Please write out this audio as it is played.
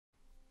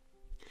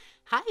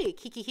Hi,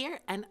 Kiki here,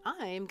 and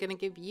I'm going to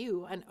give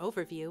you an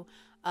overview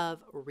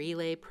of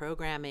relay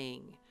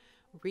programming.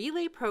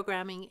 Relay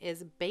programming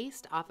is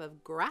based off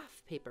of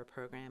graph paper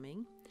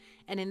programming,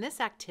 and in this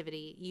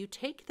activity, you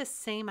take the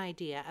same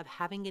idea of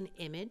having an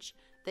image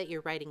that you're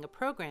writing a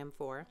program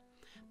for,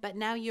 but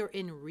now you're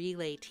in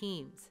relay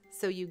teams.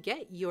 So you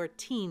get your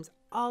teams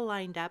all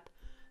lined up,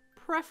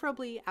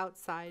 preferably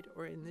outside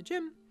or in the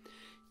gym.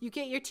 You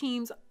get your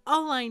teams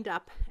all lined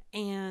up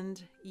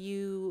and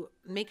you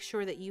make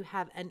sure that you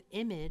have an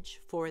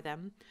image for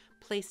them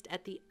placed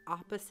at the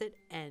opposite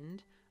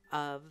end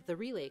of the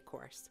relay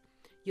course.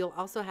 You'll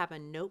also have a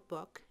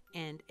notebook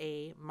and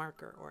a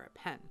marker or a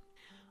pen.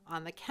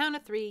 On the count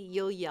of 3,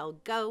 you'll yell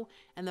go,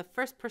 and the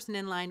first person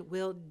in line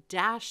will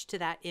dash to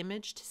that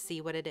image to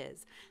see what it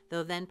is.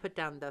 They'll then put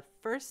down the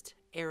first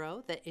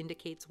arrow that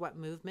indicates what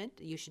movement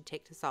you should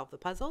take to solve the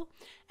puzzle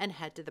and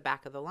head to the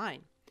back of the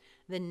line.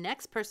 The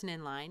next person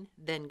in line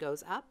then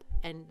goes up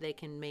and they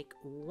can make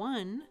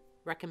one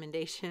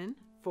recommendation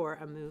for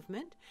a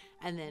movement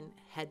and then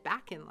head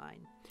back in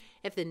line.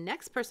 If the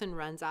next person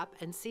runs up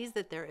and sees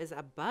that there is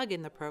a bug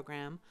in the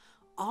program,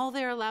 all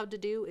they're allowed to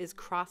do is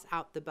cross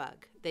out the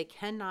bug. They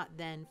cannot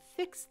then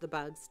fix the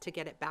bugs to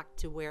get it back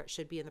to where it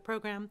should be in the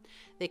program.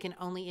 They can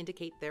only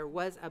indicate there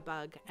was a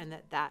bug and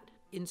that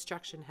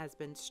instruction has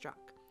been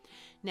struck.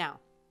 Now,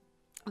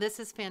 this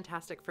is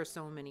fantastic for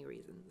so many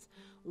reasons.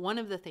 One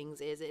of the things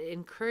is it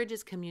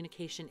encourages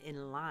communication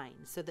in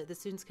line so that the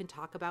students can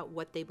talk about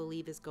what they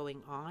believe is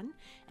going on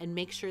and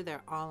make sure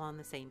they're all on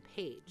the same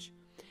page.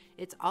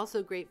 It's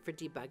also great for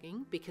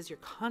debugging because you're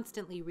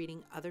constantly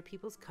reading other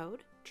people's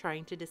code,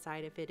 trying to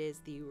decide if it is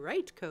the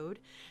right code,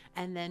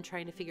 and then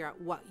trying to figure out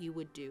what you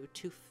would do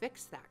to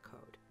fix that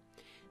code.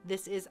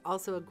 This is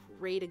also a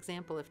great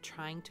example of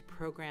trying to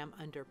program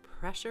under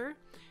pressure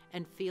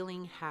and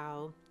feeling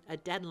how a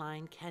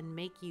deadline can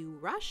make you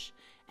rush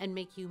and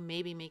make you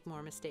maybe make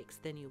more mistakes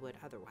than you would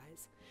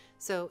otherwise.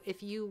 So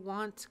if you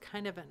want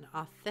kind of an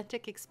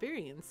authentic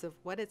experience of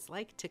what it's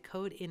like to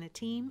code in a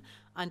team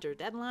under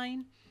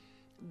deadline,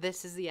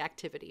 this is the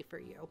activity for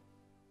you.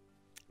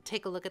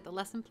 Take a look at the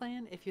lesson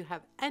plan. If you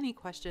have any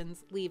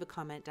questions, leave a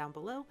comment down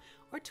below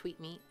or tweet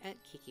me at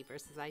Kiki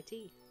versus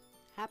IT.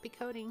 Happy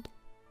coding!